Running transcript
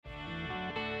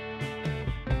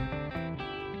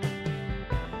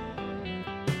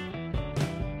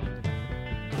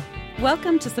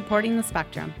Welcome to Supporting the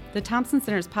Spectrum, the Thompson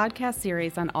Center's podcast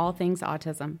series on all things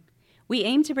autism. We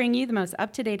aim to bring you the most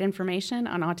up-to-date information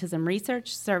on autism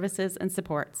research, services, and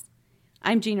supports.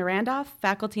 I'm Gina Randolph,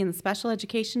 faculty in the Special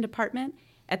Education Department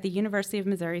at the University of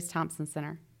Missouri's Thompson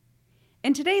Center.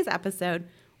 In today's episode,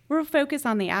 we'll focus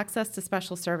on the access to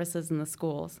special services in the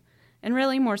schools, and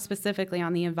really more specifically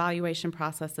on the evaluation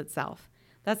process itself.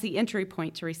 That's the entry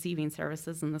point to receiving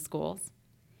services in the schools.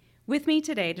 With me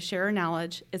today to share her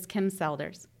knowledge is Kim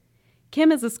Selders.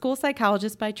 Kim is a school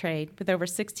psychologist by trade with over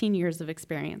 16 years of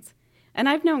experience. And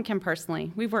I've known Kim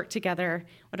personally. We've worked together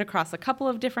across a couple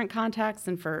of different contexts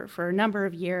and for a number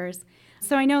of years.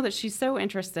 So I know that she's so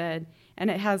interested, and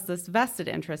it has this vested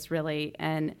interest really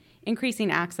in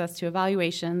increasing access to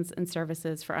evaluations and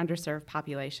services for underserved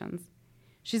populations.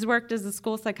 She's worked as a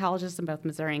school psychologist in both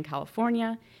Missouri and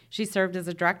California. She served as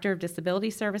a director of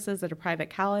disability services at a private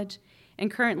college. And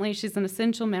currently, she's an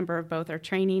essential member of both our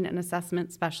training and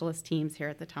assessment specialist teams here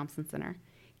at the Thompson Center.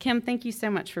 Kim, thank you so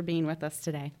much for being with us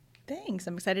today. Thanks.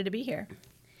 I'm excited to be here.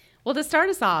 Well, to start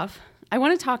us off, I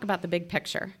want to talk about the big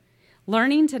picture.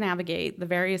 Learning to navigate the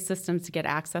various systems to get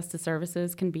access to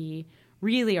services can be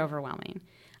really overwhelming.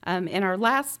 In our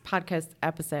last podcast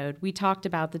episode, we talked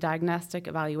about the diagnostic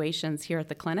evaluations here at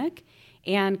the clinic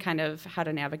and kind of how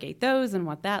to navigate those and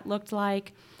what that looked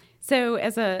like. So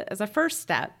as a first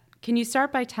step, can you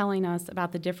start by telling us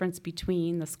about the difference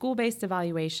between the school-based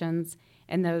evaluations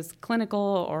and those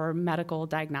clinical or medical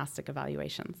diagnostic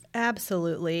evaluations?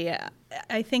 Absolutely.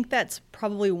 I think that's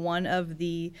probably one of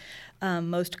the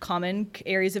most common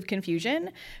areas of confusion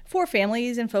for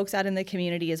families and folks out in the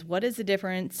community is what is the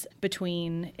difference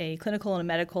between a clinical and a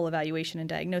medical evaluation and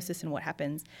diagnosis and what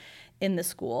happens in the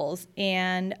schools.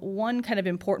 And one kind of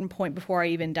important point before I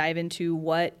even dive into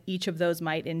what each of those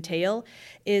might entail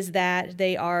is that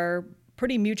they are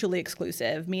pretty mutually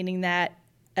exclusive, meaning that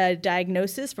a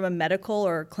diagnosis from a medical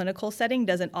or clinical setting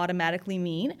doesn't automatically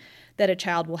mean that a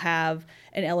child will have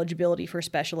an eligibility for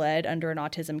special ed under an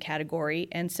autism category.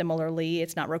 And similarly,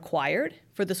 it's not required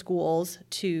for the schools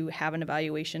to have an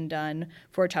evaluation done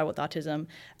for a child with autism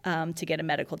to get a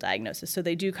medical diagnosis. So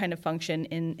they do kind of function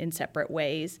in separate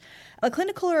ways. A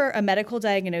clinical or a medical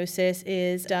diagnosis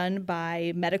is done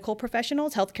by medical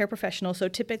professionals, healthcare professionals. So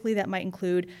typically that might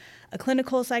include a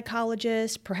clinical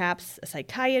psychologist, perhaps a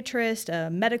psychiatrist, a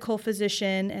medical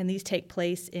physician, and these take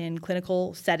place in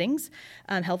clinical settings,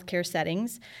 healthcare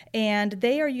settings. And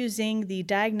they are using the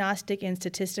Diagnostic and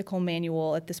Statistical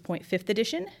Manual, at this point, 5th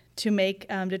edition, to make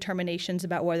determinations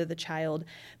about whether the child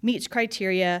meets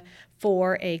criteria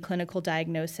for a clinical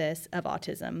diagnosis of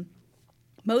autism.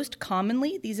 Most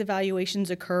commonly, these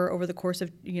evaluations occur over the course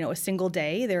of a single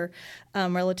day. They're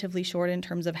relatively short in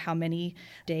terms of how many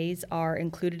days are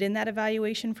included in that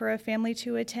evaluation for a family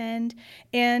to attend.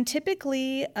 And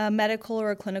typically, a medical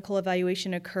or a clinical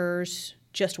evaluation occurs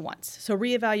just once. So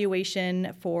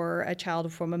reevaluation for a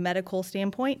child from a medical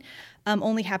standpoint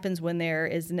only happens when there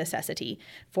is necessity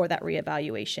for that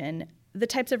reevaluation. The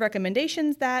types of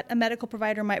recommendations that a medical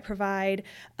provider might provide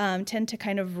tend to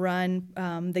kind of run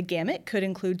the gamut, could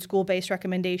include school-based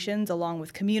recommendations along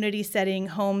with community setting,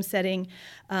 home setting,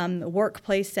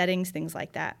 workplace settings, things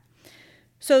like that.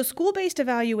 So school-based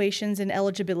evaluations and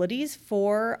eligibilities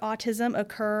for autism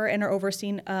occur and are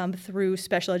overseen through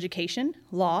special education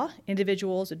law.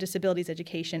 Individuals with Disabilities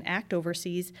Education Act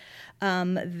oversees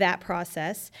that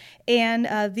process.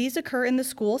 And these occur in the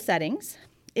school settings.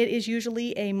 It is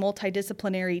usually a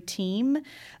multidisciplinary team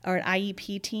or an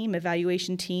IEP team,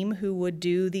 evaluation team, who would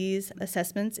do these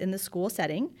assessments in the school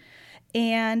setting.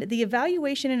 And the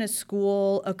evaluation in a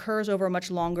school occurs over a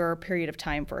much longer period of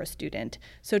time for a student.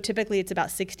 So typically it's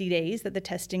about 60 days that the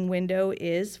testing window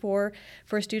is for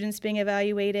students being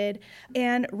evaluated.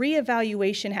 And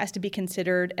reevaluation has to be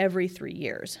considered every 3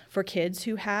 years for kids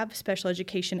who have special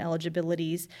education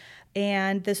eligibilities.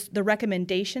 And the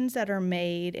recommendations that are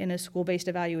made in a school-based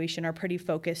evaluation are pretty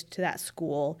focused to that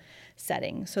school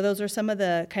setting. So those are some of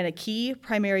the kind of key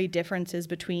primary differences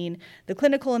between the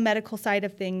clinical and medical side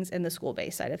of things and the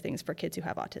school-based side of things for kids who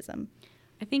have autism.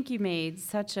 I think you made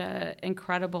such an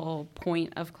incredible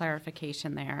point of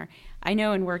clarification there. I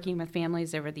know in working with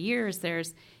families over the years,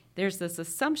 there's this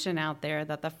assumption out there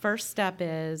that the first step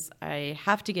is I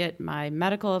have to get my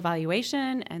medical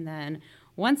evaluation, and then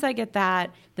once I get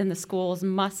that, then the schools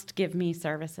must give me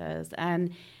services.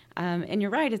 And you're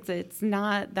right, that's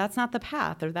not the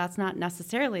path, or that's not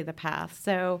necessarily the path.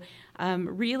 So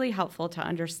really helpful to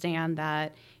understand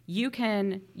that you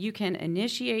can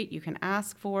initiate, you can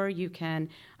ask for, you can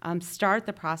start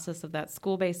the process of that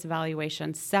school-based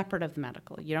evaluation separate of the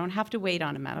medical. You don't have to wait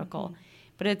on a medical. Mm-hmm.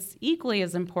 But it's equally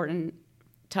as important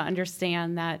to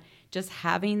understand that just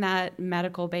having that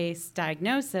medical-based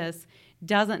diagnosis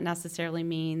doesn't necessarily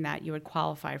mean that you would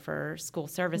qualify for school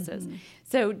services. Mm-hmm.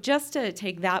 So just to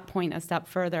take that point a step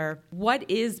further, what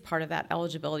is part of that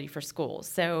eligibility for schools?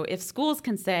 So if schools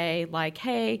can say, like,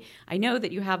 hey, I know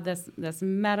that you have this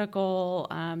medical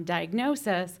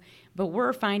diagnosis, but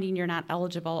we're finding you're not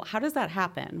eligible, how does that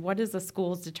happen? What is the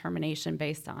school's determination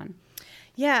based on?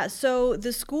 Yeah, so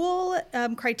the school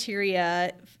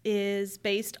criteria is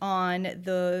based on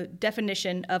the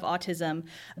definition of autism.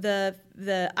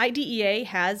 The IDEA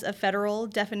has a federal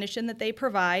definition that they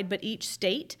provide, but each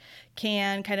state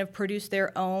can kind of produce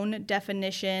their own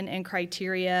definition and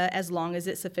criteria as long as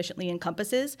it sufficiently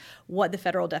encompasses what the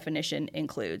federal definition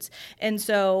includes. And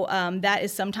so that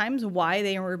is sometimes why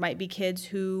there might be kids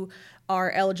who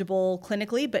are eligible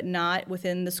clinically, but not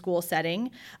within the school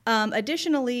setting.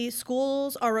 Additionally,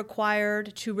 schools are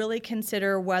required to really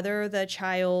consider whether the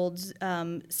child's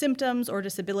symptoms or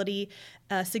disability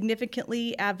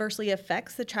significantly adversely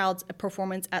affects the child's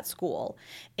performance at school.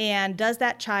 And does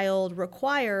that child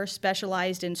require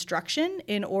specialized instruction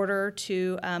in order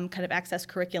to kind of access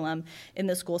curriculum in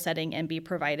the school setting and be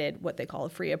provided what they call a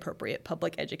free appropriate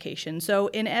public education? So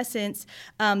in essence,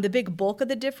 the big bulk of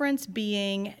the difference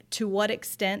being to what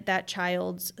extent that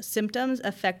child's symptoms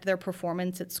affect their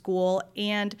performance at school,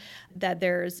 and that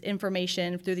there's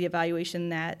information through the evaluation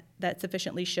that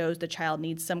sufficiently shows the child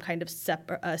needs some kind of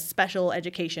special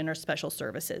education or special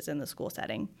services in the school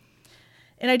setting.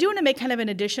 And I do want to make kind of an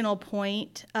additional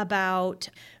point about,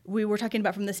 we were talking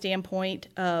about from the standpoint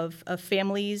of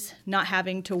families not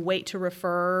having to wait to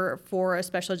refer for a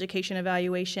special education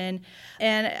evaluation.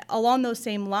 And along those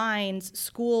same lines,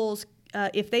 schools,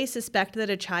 if they suspect that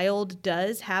a child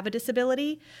does have a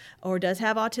disability or does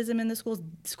have autism in the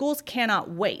schools cannot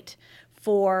wait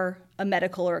for a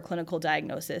medical or a clinical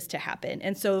diagnosis to happen.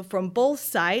 And so from both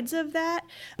sides of that,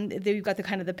 you've got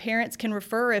the parents can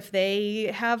refer if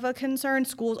they have a concern.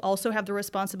 Schools also have the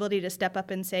responsibility to step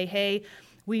up and say, hey,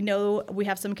 we know we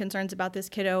have some concerns about this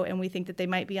kiddo and we think that they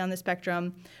might be on the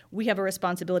spectrum. We have a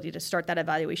responsibility to start that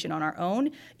evaluation on our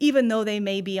own, even though they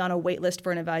may be on a wait list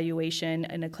for an evaluation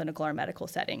in a clinical or medical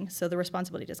setting. So the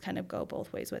responsibility does kind of go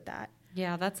both ways with that.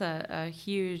 Yeah, that's a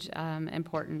huge,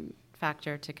 important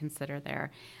factor to consider there.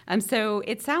 So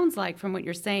it sounds like from what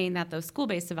you're saying that those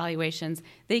school-based evaluations,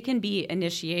 they can be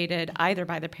initiated either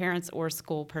by the parents or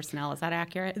school personnel. Is that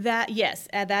accurate? Yes,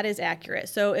 that is accurate.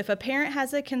 So if a parent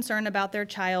has a concern about their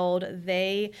child,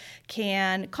 they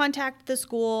can contact the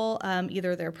school,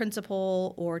 either their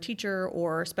principal or teacher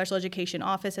or special education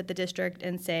office at the district,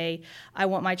 and say, I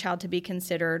want my child to be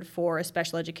considered for a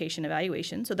special education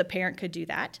evaluation. So the parent could do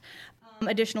that.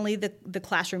 Additionally, the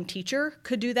classroom teacher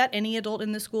could do that. Any adult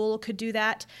in the school could do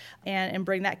that and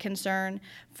bring that concern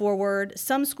forward.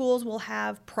 Some schools will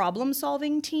have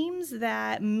problem-solving teams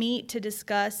that meet to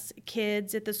discuss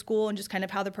kids at the school and just kind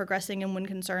of how they're progressing and when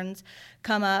concerns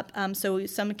come up. So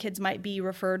some kids might be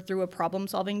referred through a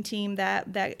problem-solving team that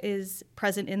is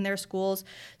present in their schools.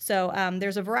 So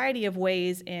there's a variety of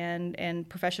ways, and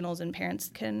professionals and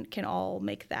parents can all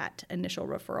make that initial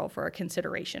referral for a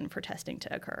consideration for testing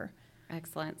to occur.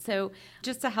 Excellent. So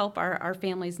just to help our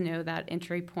families know that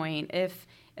entry point, if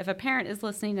a parent is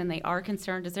listening and they are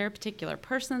concerned, is there a particular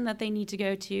person that they need to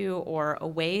go to or a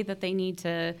way that they need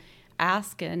to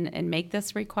ask and make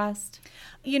this request?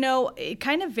 It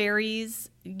kind of varies,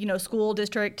 school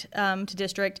district to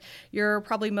district. Your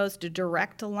probably most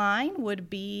direct line would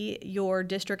be your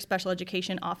district special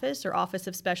education office or Office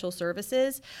of Special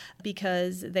Services,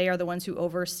 because they are the ones who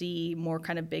oversee more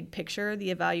kind of big picture, the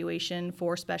evaluation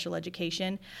for special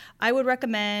education. I would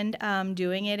recommend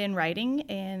doing it in writing,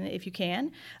 and if you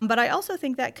can. But I also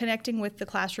think that connecting with the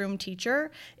classroom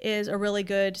teacher is a really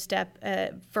good step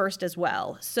first as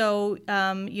well. So,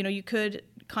 you could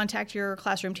contact your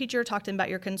classroom teacher, talk to them about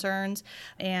your concerns,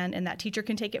 and that teacher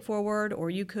can take it forward, or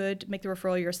you could make the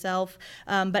referral yourself.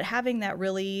 But having that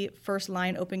really first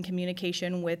line open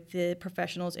communication with the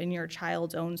professionals in your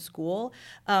child's own school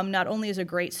not only is a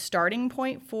great starting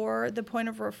point for the point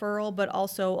of referral, but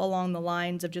also along the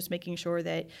lines of just making sure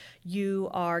that you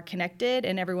are connected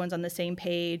and everyone's on the same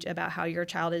page about how your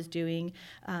child is doing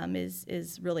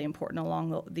is really important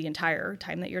along the entire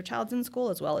time that your child's in school,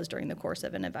 as well as during the course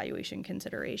of an evaluation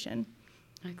consideration.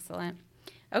 Excellent.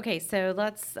 Okay, so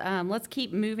let's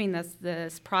keep moving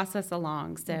this process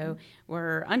along. So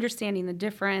we're understanding the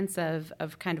difference of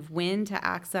kind of when to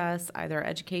access either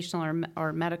educational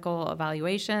or medical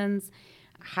evaluations,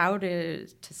 how to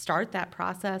start that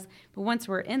process. But once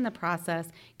we're in the process,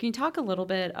 can you talk a little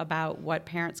bit about what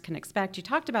parents can expect? You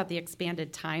talked about the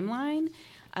expanded timeline.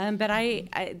 But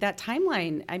that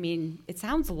timeline, I mean, it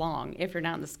sounds long if you're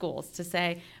not in the schools to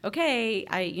say, okay,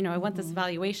 I want this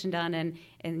evaluation done,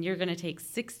 and you're going to take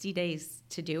 60 days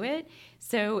to do it.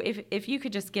 So if you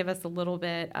could just give us a little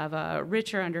bit of a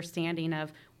richer understanding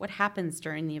of what happens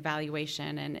during the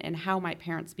evaluation and how might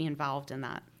parents be involved in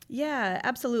that. Yeah,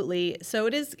 absolutely. So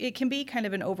it can be kind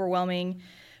of an overwhelming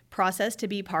process to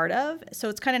be part of. So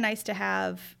it's kind of nice to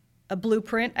have a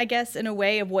blueprint, I guess, in a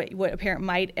way of what a parent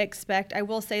might expect. I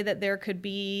will say that there could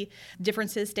be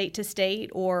differences state to state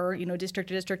or, district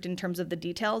to district in terms of the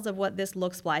details of what this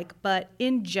looks like. But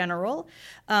in general,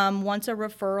 once a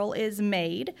referral is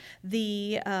made,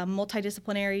 the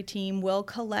multidisciplinary team will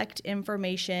collect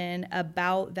information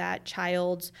about that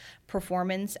child's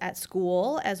performance at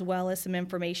school, as well as some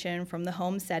information from the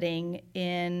home setting.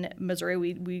 In Missouri,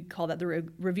 we call that the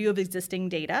review of existing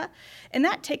data. And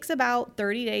that takes about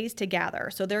 30 days to gather.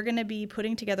 So they're going to be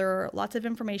putting together lots of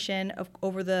information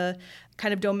over the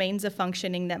kind of domains of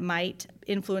functioning that might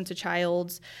influence a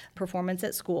child's performance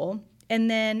at school. And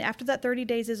then after that 30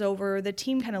 days is over, the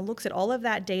team kind of looks at all of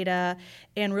that data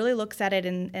and really looks at it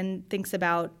and thinks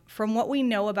about, from what we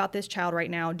know about this child right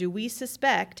now, do we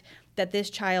suspect that this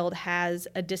child has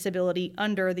a disability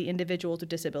under the Individuals with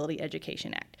Disability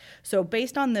Education Act? So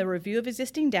based on the review of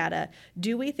existing data,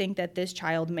 do we think that this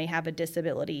child may have a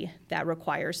disability that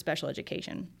requires special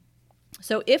education?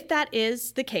 So if that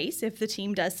is the case, if the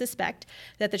team does suspect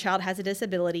that the child has a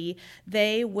disability,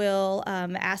 they will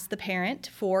ask the parent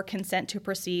for consent to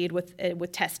proceed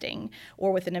with testing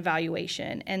or with an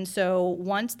evaluation. And so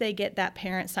once they get that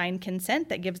parent signed consent,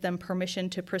 that gives them permission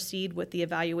to proceed with the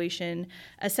evaluation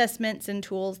assessments and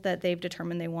tools that they've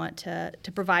determined they want to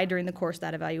provide during the course of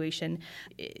that evaluation.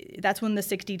 That's when the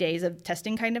 60 days of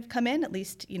testing kind of come in, at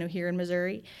least here in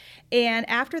Missouri. And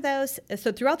after those,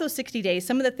 so throughout those 60 days,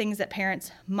 some of the things that parents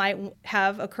might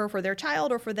have occur for their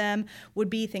child or for them would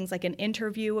be things like an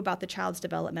interview about the child's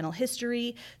developmental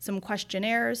history, some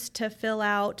questionnaires to fill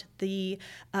out. The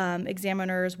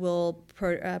examiners will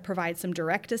provide some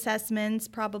direct assessments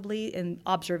probably and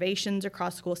observations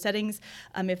across school settings.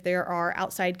 If there are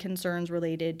outside concerns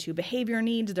related to behavior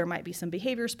needs, there might be some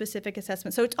behavior-specific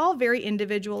assessments. So it's all very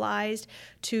individualized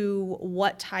to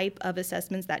what type of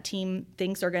assessments that team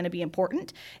thinks are going to be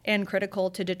important and critical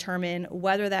to determine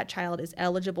whether that child is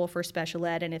eligible for special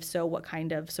ed, and if so, what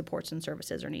kind of supports and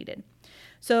services are needed.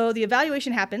 So the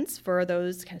evaluation happens for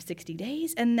those kind of 60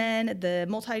 days, and then the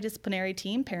multidisciplinary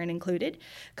team, parent included,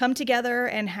 come together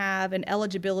and have an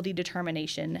eligibility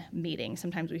determination meeting.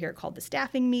 Sometimes we hear it called the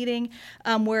staffing meeting,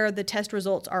 where the test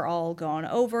results are all gone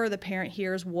over. The parent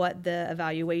hears what the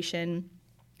evaluation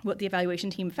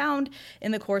team found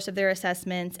in the course of their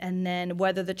assessments, and then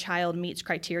whether the child meets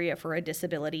criteria for a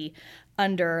disability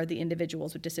under the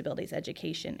Individuals with Disabilities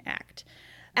Education Act.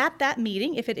 At that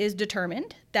meeting, if it is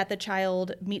determined that the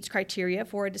child meets criteria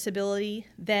for a disability,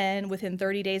 then within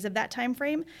 30 days of that time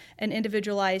frame, an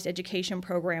individualized education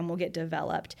program will get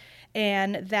developed.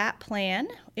 And that plan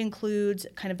includes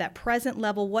kind of that present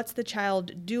level, what's the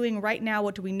child doing right now,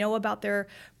 what do we know about their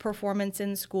performance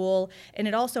in school, and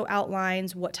it also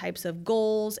outlines what types of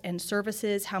goals and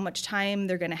services, how much time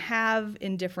they're going to have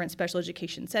in different special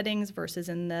education settings versus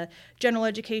in the general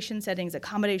education settings,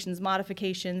 accommodations,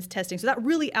 modifications, testing. So that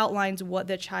really outlines what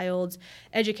the child's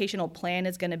educational plan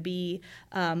is going to be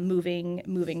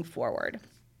moving forward.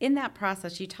 In that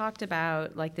process, you talked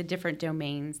about like the different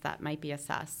domains that might be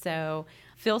assessed. So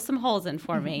fill some holes in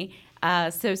for me.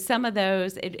 So some of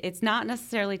those, it's not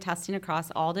necessarily testing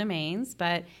across all domains,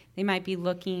 but they might be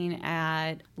looking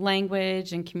at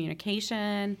language and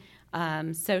communication,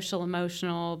 social,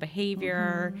 emotional,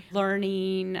 behavior,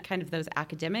 learning, kind of those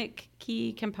academic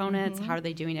key components. How are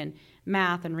they doing in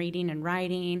math and reading and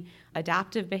writing,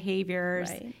 adaptive behaviors?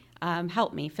 Right.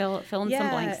 Help me, fill in some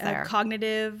blanks there.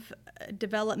 Cognitive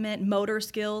development, motor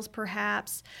skills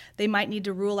perhaps. They might need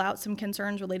to rule out some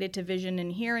concerns related to vision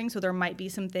and hearing, so there might be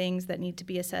some things that need to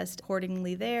be assessed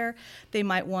accordingly there. They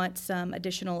might want some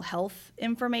additional health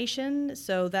information,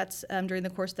 so that's during the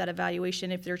course of that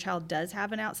evaluation, if their child does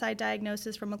have an outside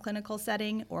diagnosis from a clinical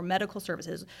setting or medical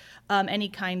services, any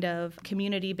kind of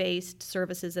community-based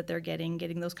services that they're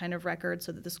getting those kind of records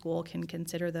so that the school can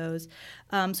consider those.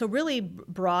 So really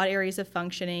broad areas of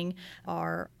functioning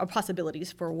are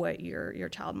possibilities for what your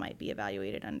child might be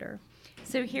evaluated under.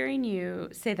 So hearing you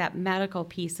say that medical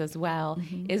piece as well,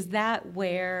 is that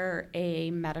where a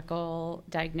medical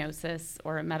diagnosis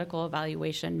or a medical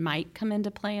evaluation might come into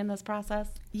play in this process?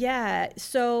 Yeah,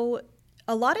 so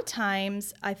a lot of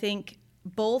times I think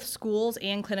both schools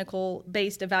and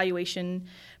clinical-based evaluation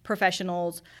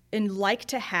professionals and like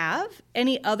to have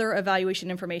any other evaluation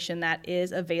information that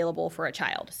is available for a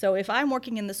child. So if I'm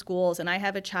working in the schools and I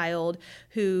have a child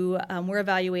who we're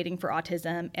evaluating for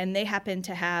autism and they happen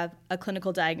to have a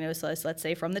clinical diagnosis, let's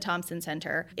say from the Thompson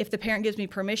Center, if the parent gives me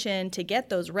permission to get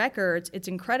those records, it's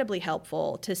incredibly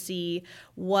helpful to see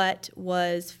what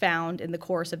was found in the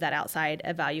course of that outside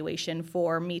evaluation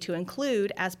for me to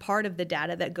include as part of the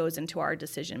data that goes into our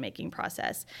decision-making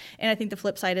process. And I think the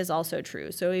flip side is also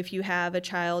true. So if you have a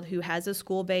child who has a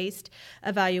school-based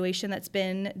evaluation that's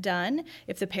been done,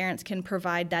 if the parents can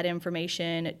provide that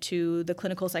information to the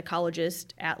clinical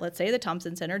psychologist at, let's say, the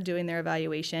Thompson Center doing their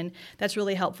evaluation, that's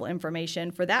really helpful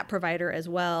information for that provider as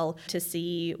well to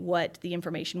see what the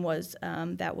information was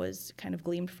that was kind of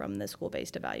gleaned from the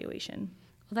school-based evaluation.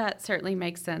 Well, that certainly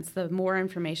makes sense. The more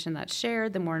information that's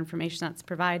shared, the more information that's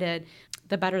provided,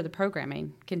 the better the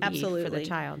programming can be Absolutely. for the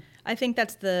child. I think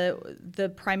that's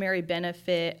the primary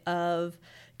benefit of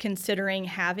considering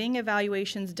having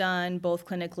evaluations done both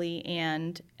clinically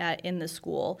and in the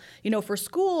school. For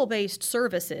school-based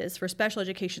services, for special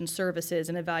education services,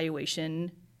 an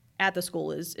evaluation at the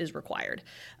school is required.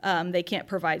 They can't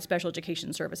provide special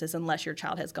education services unless your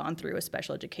child has gone through a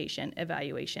special education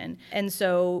evaluation. And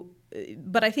so,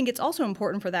 but I think it's also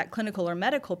important for that clinical or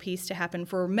medical piece to happen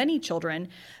for many children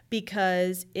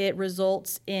because it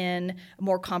results in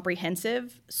more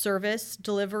comprehensive service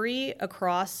delivery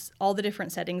across all the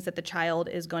different settings that the child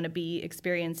is going to be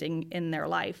experiencing in their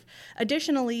life.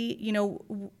 Additionally,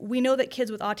 we know that kids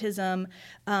with autism,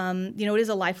 it is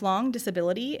a lifelong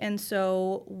disability. And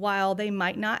so while they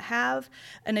might not have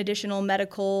an additional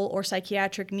medical or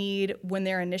psychiatric need when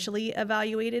they're initially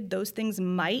evaluated, those things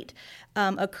might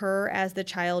occur as the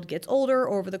child gets older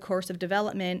or over the course of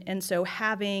development. And so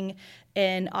having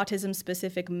an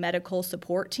autism-specific medical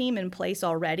support team in place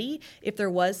already, if there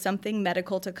was something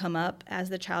medical to come up as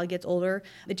the child gets older,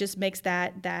 it just makes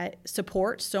that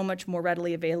support so much more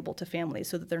readily available to families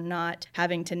so that they're not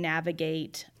having to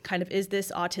navigate kind of, is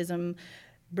this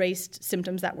autism-based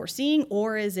symptoms that we're seeing,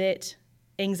 or is it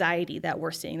anxiety that we're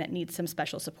seeing that needs some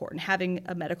special support? And having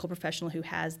a medical professional who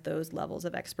has those levels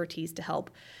of expertise to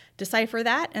help decipher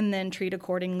that and then treat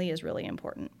accordingly is really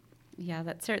important. Yeah,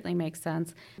 that certainly makes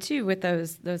sense. Too, with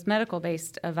those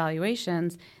medical-based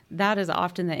evaluations, that is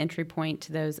often the entry point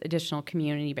to those additional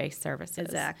community-based services.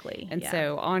 Exactly. And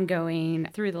so ongoing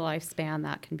through the lifespan,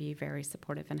 that can be very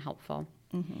supportive and helpful.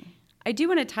 Mm-hmm. I do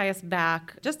want to tie us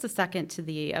back just a second to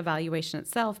the evaluation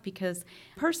itself because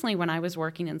personally when I was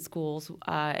working in schools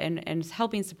and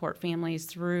helping support families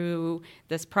through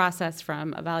this process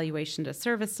from evaluation to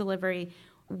service delivery,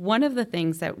 one of the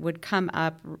things that would come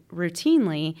up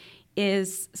routinely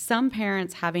is some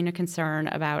parents having a concern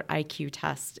about IQ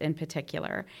tests in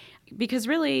particular. Because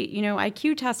really,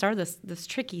 IQ tests are this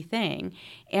tricky thing.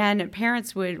 And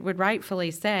parents would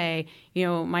rightfully say,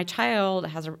 my child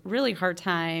has a really hard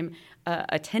time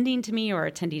attending to me or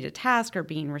attending to task or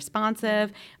being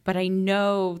responsive, but I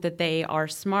know that they are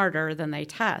smarter than they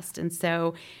test. And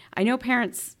so I know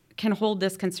parents can hold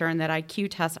this concern that IQ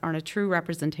tests aren't a true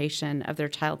representation of their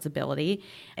child's ability.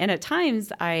 And at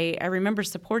times, I remember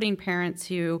supporting parents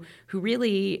who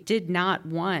really did not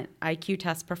want IQ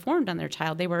tests performed on their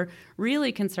child. They were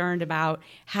really concerned about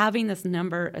having this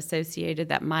number associated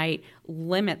that might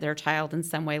limit their child in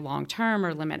some way long term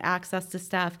or limit access to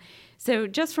stuff. So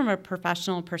just from a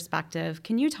professional perspective,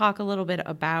 can you talk a little bit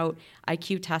about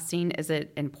IQ testing? Is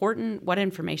it important? What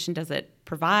information does it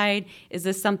provide? Is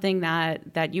this something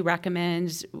that you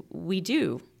recommend we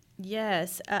do?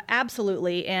 Yes,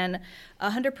 absolutely. And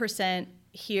 100%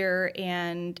 hear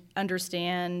and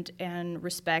understand and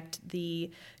respect the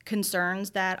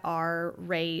concerns that are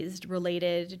raised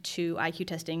related to IQ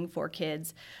testing for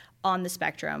kids on the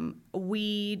spectrum.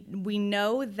 We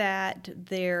know that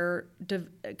their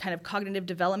kind of cognitive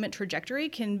development trajectory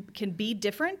can be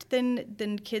different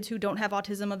than kids who don't have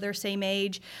autism of their same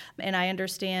age. And I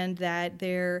understand that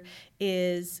there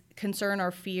is concern or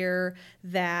fear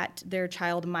that their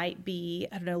child might be,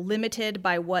 limited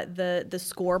by what the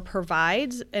score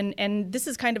provides. And this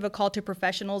is kind of a call to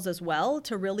professionals as well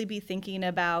to really be thinking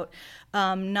about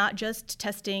not just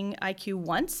testing IQ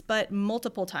once, but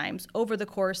multiple times over the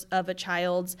course of a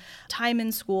child's time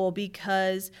in school,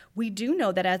 because we do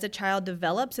know that as a child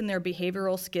develops in their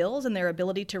behavioral skills and their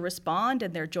ability to respond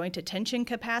and their joint attention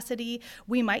capacity,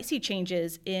 we might see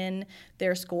changes in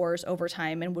their scores over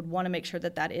time and would want to make sure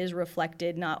that that is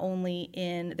reflected not only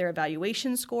in their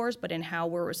evaluation scores, but in how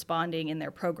we're responding in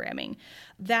their programming.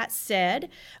 That said,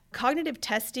 cognitive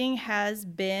testing has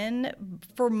been,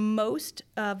 for most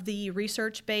of the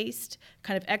research-based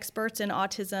kind of experts in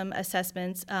autism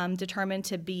assessments, determined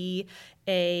to be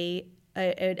an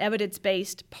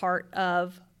evidence-based part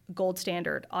of gold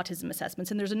standard autism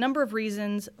assessments. And there's a number of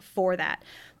reasons for that.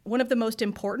 One of the most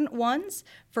important ones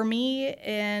for me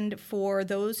and for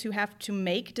those who have to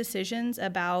make decisions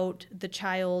about the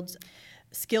child's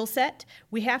skill set,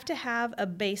 we have to have a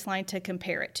baseline to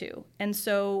compare it to. And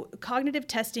so cognitive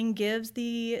testing gives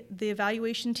the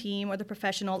evaluation team or the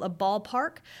professional a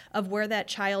ballpark of where that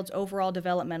child's overall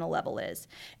developmental level is.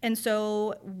 And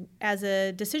so as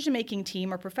a decision-making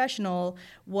team or professional,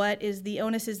 what is the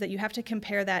onus is that you have to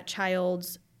compare that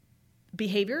child's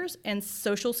behaviors and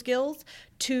social skills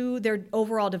to their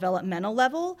overall developmental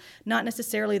level, not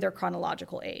necessarily their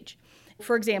chronological age.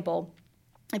 For example,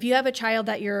 if you have a child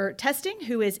that you're testing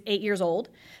who is 8 years old,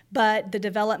 but the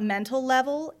developmental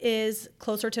level is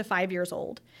closer to 5 years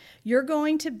old, you're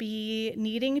going to be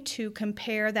needing to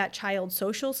compare that child's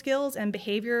social skills and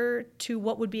behavior to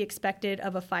what would be expected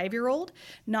of a 5-year-old,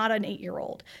 not an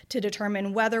 8-year-old, to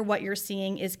determine whether what you're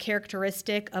seeing is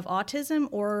characteristic of autism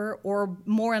or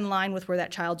more in line with where that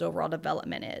child's overall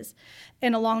development is.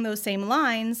 And along those same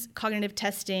lines, cognitive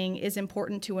testing is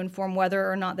important to inform whether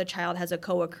or not the child has a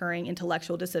co-occurring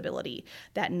intellectual disability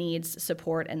that needs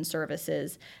support and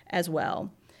services as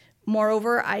well.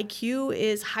 Moreover, IQ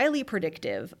is highly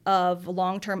predictive of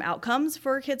long-term outcomes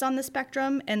for kids on the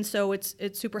spectrum, and so it's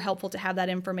super helpful to have that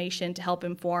information to help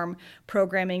inform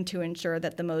programming to ensure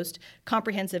that the most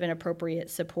comprehensive and appropriate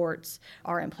supports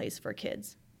are in place for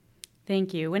kids.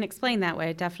 Thank you. When explained that way,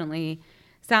 it definitely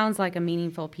sounds like a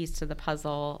meaningful piece to the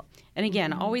puzzle. And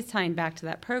again, always tying back to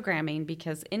that programming,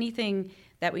 because anything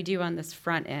that we do on this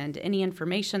front end, any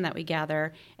information that we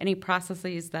gather, any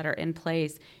processes that are in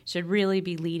place should really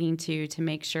be leading to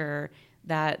make sure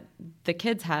that the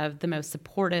kids have the most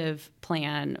supportive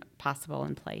plan possible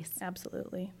in place.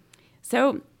 Absolutely.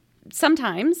 So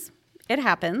sometimes it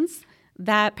happens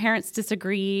that parents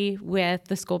disagree with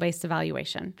the school-based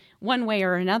evaluation one way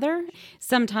or another.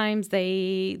 Sometimes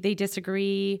they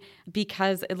disagree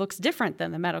because it looks different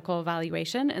than the medical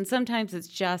evaluation, and sometimes it's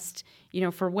just,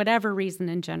 for whatever reason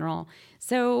in general.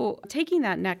 So taking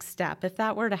that next step, if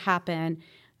that were to happen,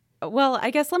 well, I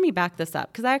guess let me back this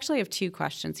up, because I actually have two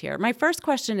questions here. My first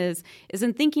question is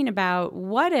in thinking about,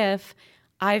 what if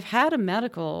I've had a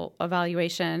medical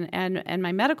evaluation and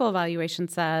my medical evaluation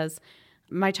says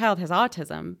my child has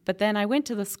autism, but then I went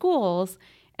to the schools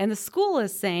and the school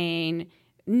is saying,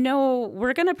 no,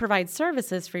 we're going to provide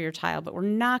services for your child, but we're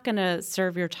not going to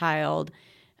serve your child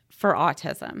for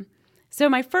autism. So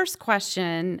my first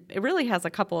question, it really has a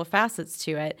couple of facets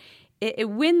to it.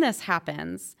 When this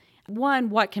happens, one,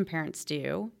 what can parents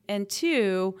do? And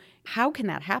two, how can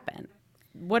that happen?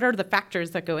 What are the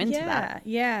factors that go into that?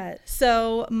 Yeah.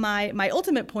 So my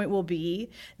ultimate point will be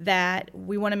that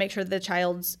we want to make sure that the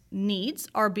child's needs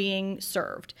are being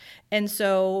served. And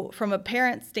so from a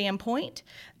parent standpoint,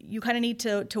 you kind of need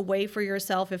to weigh for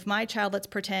yourself, if my child, let's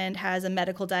pretend, has a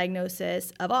medical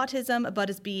diagnosis of autism, but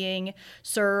is being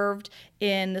served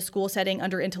in the school setting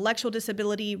under intellectual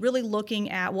disability, really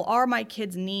looking at, well, are my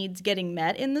kids' needs getting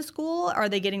met in the school? Are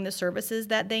they getting the services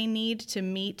that they need to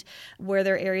meet where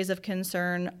their areas of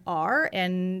concern are?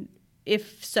 And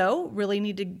if so, really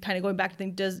need to kind of going back to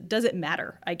think, does it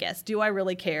matter, I guess? Do I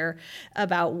really care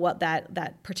about what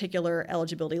that particular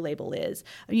eligibility label is?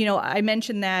 I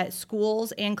mentioned that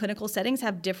schools and clinical settings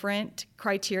have different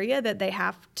criteria that they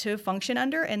have to function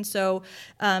under. And so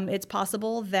it's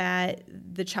possible that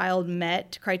the child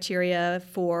met criteria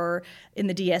in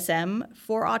the DSM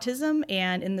for autism,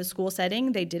 and in the school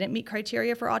setting, they didn't meet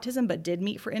criteria for autism, but did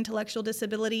meet for intellectual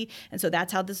disability. And so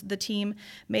that's how the team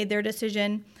made their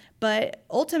decision. But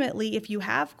ultimately, if you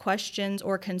have questions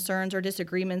or concerns or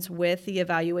disagreements with the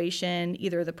evaluation,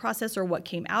 either the process or what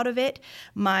came out of it,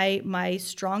 my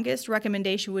strongest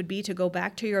recommendation would be to go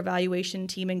back to your evaluation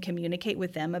team and communicate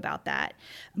with them about that.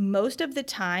 Most of the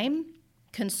time,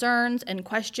 concerns and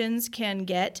questions can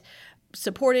get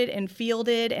supported and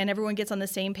fielded, and everyone gets on the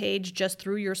same page just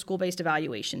through your school-based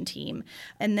evaluation team.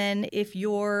 And then if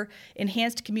your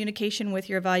enhanced communication with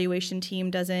your evaluation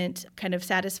team doesn't kind of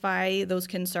satisfy those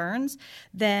concerns,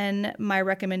 then my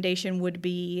recommendation would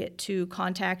be to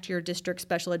contact your district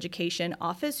special education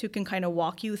office, who can kind of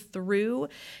walk you through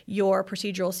your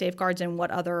procedural safeguards and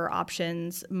what other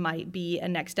options might be a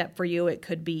next step for you. It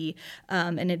could be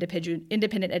an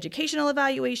independent educational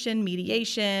evaluation,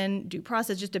 mediation, due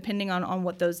process, just depending on on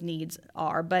what those needs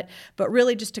are. But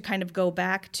really just to kind of go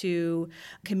back to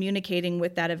communicating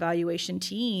with that evaluation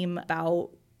team about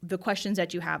the questions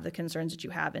that you have, the concerns that you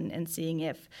have, and seeing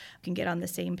if you can get on the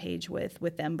same page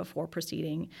with them before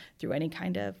proceeding through any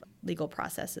kind of legal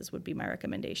processes would be my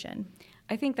recommendation.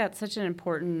 I think that's such an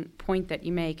important point that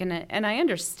you make. And I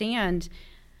understand,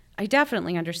 I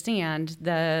definitely understand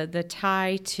the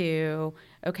tie to,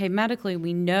 okay, medically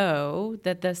we know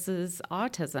that this is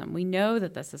autism. We know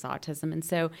that this is autism. And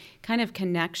so kind of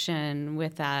connection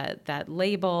with that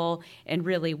label and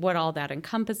really what all that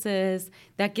encompasses,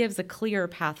 that gives a clear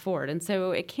path forward. And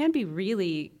so it can be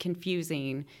really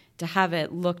confusing to have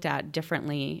it looked at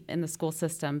differently in the school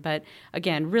system. But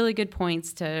again, really good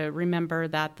points to remember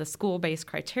that the school-based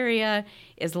criteria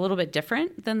is a little bit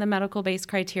different than the medical-based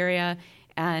criteria.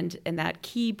 And that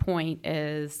key point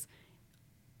is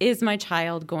my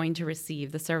child going to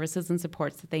receive the services and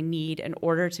supports that they need in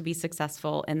order to be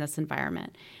successful in this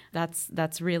environment?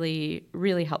 That's really,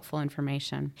 really helpful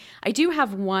information. I do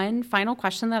have one final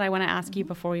question that I want to ask you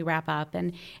before we wrap up.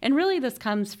 And really this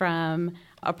comes from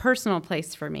a personal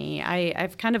place for me.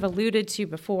 I've kind of alluded to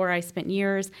before, I spent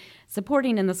years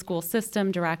supporting in the school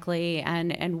system directly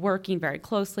and working very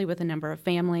closely with a number of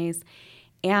families.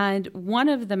 And one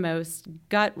of the most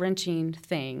gut-wrenching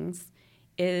things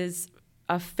is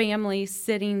a family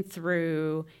sitting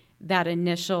through that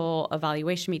initial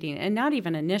evaluation meeting, and not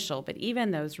even initial, but even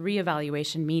those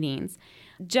reevaluation meetings.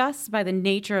 Just by the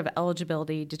nature of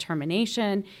eligibility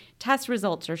determination, test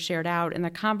results are shared out, and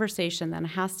the conversation then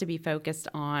has to be focused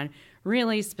on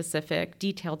really specific,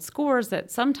 detailed scores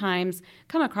that sometimes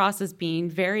come across as being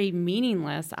very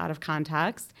meaningless out of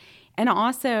context. And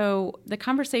also, the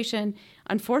conversation,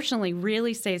 unfortunately,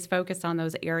 really stays focused on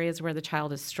those areas where the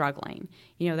child is struggling,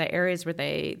 the areas where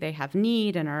they have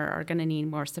need and are going to need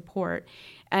more support.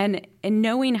 And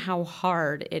knowing how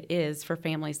hard it is for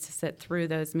families to sit through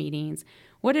those meetings,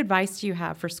 what advice do you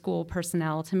have for school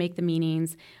personnel to make the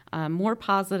meetings more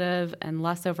positive and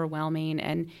less overwhelming,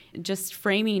 and just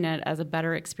framing it as a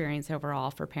better experience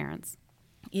overall for parents?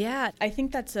 Yeah, I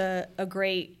think that's a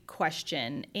great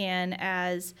question. And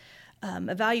as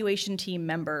evaluation team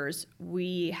members,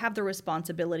 we have the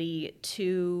responsibility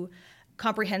to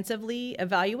comprehensively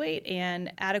evaluate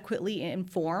and adequately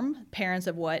inform parents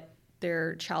of what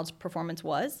their child's performance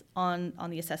was on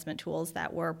the assessment tools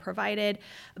that were provided,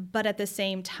 but at the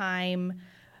same time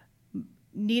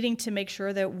needing to make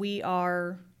sure that we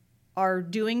are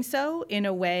doing so in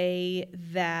a way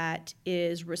that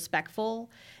is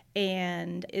respectful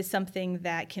and is something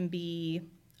that can be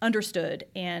understood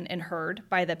and heard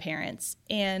by the parents.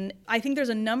 And I think there's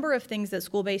a number of things that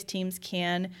school-based teams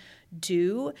can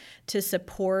do to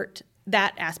support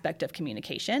that aspect of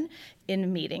communication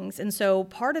in meetings. And so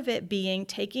part of it being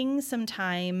taking some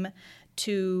time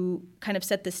to kind of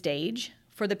set the stage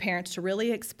for the parents to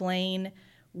really explain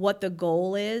what the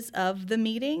goal is of the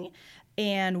meeting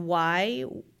and why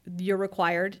you're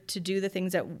required to do the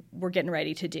things that we're getting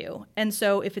ready to do. And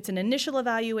so if it's an initial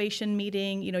evaluation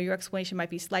meeting, your explanation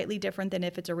might be slightly different than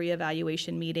if it's a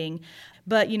reevaluation meeting.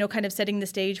 But, kind of setting the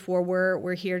stage for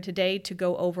we're here today to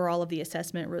go over all of the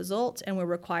assessment results, and we're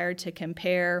required to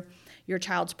compare your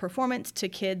child's performance to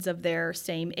kids of their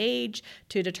same age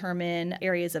to determine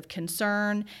areas of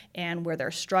concern and where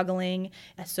they're struggling.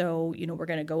 So, we're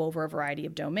going to go over a variety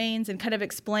of domains and kind of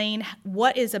explain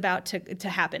what is about to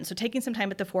happen. So taking some time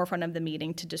at the forefront of the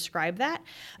meeting to describe that.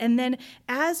 And then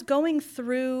as going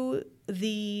through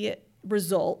the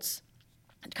results,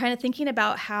 kind of thinking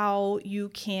about how you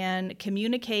can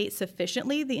communicate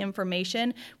sufficiently the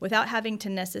information without having to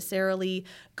necessarily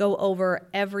go over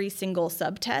every single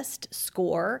subtest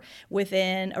score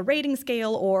within a rating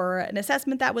scale or an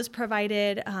assessment that was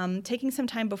provided, taking some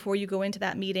time before you go into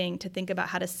that meeting to think about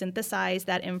how to synthesize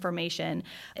that information.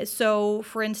 So,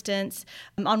 for instance,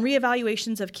 on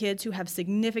reevaluations of kids who have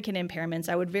significant impairments,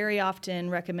 I would very often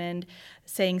recommend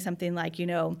saying something like,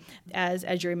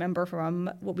 as you remember from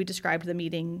what we described the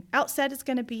meeting outset, it's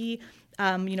going to be,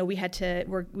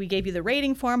 we gave you the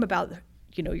rating form about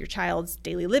your child's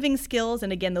daily living skills.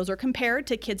 And again, those are compared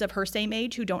to kids of her same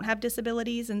age who don't have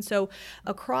disabilities. And so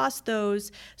across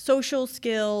those social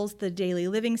skills, the daily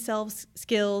living skills,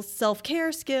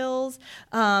 self-care skills,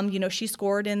 she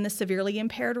scored in the severely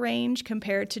impaired range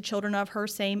compared to children of her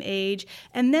same age,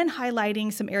 and then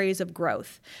highlighting some areas of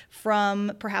growth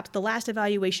from perhaps the last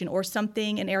evaluation or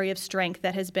an area of strength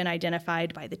that has been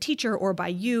identified by the teacher or by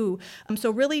you.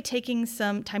 So really taking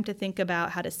some time to think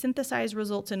about how to synthesize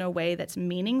results in a way that's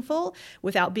meaningful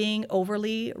without being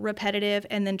overly repetitive,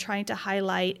 and then trying to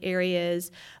highlight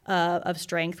areas of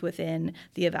strength within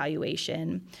the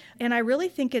evaluation. And I really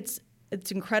think it's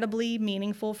It's incredibly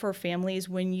meaningful for families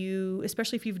when you,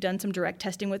 especially if you've done some direct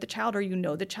testing with the child, or you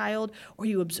know the child, or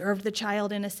you observed the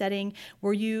child in a setting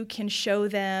where you can show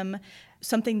them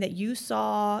something that you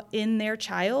saw in their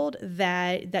child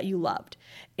that you loved.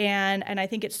 And I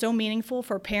think it's so meaningful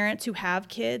for parents who have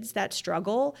kids that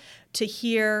struggle to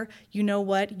hear, you know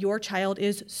what, your child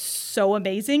is so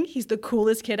amazing. He's the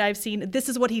coolest kid I've seen. This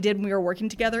is what he did when we were working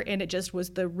together, and it just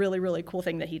was the really, really cool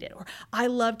thing that he did. Or I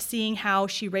loved seeing how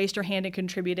she raised her hand and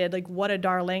contributed. Like, what a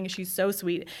darling. She's so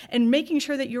sweet. And making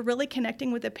sure that you're really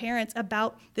connecting with the parents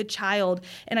about the child.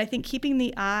 And I think keeping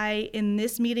the eye in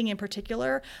this meeting in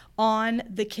particular on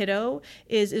the kiddo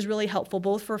is really helpful,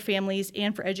 both for families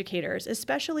and for educators,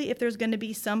 especially if there's going to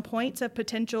be some points of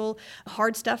potential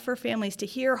hard stuff for families to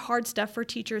hear, hard stuff for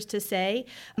teachers to say.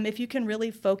 If you can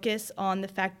really focus on the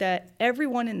fact that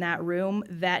everyone in that room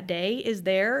that day is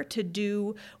there to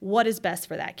do what is best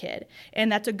for that kid.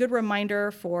 And that's a good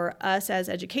reminder for us as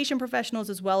education professionals,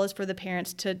 as well as for the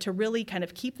parents, to really kind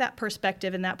of keep that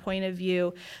perspective and that point of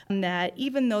view, that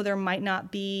even though there might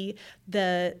not be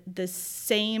the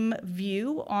same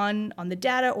view on the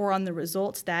data or on the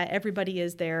results, that everybody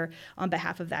is there on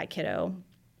behalf of that kiddo,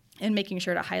 and making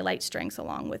sure to highlight strengths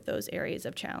along with those areas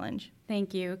of challenge.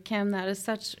 Thank you, Kim. That is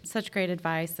such great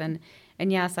advice. And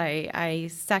yes, I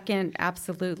second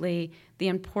absolutely the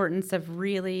importance of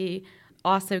really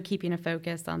also keeping a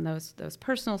focus on those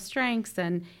personal strengths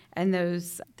and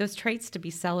those traits to be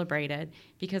celebrated,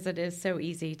 because it is so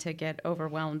easy to get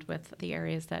overwhelmed with the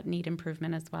areas that need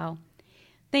improvement as well.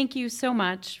 Thank you so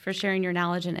much for sharing your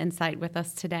knowledge and insight with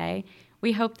us today.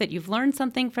 We hope that you've learned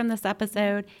something from this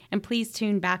episode, and please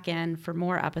tune back in for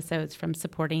more episodes from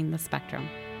Supporting the Spectrum.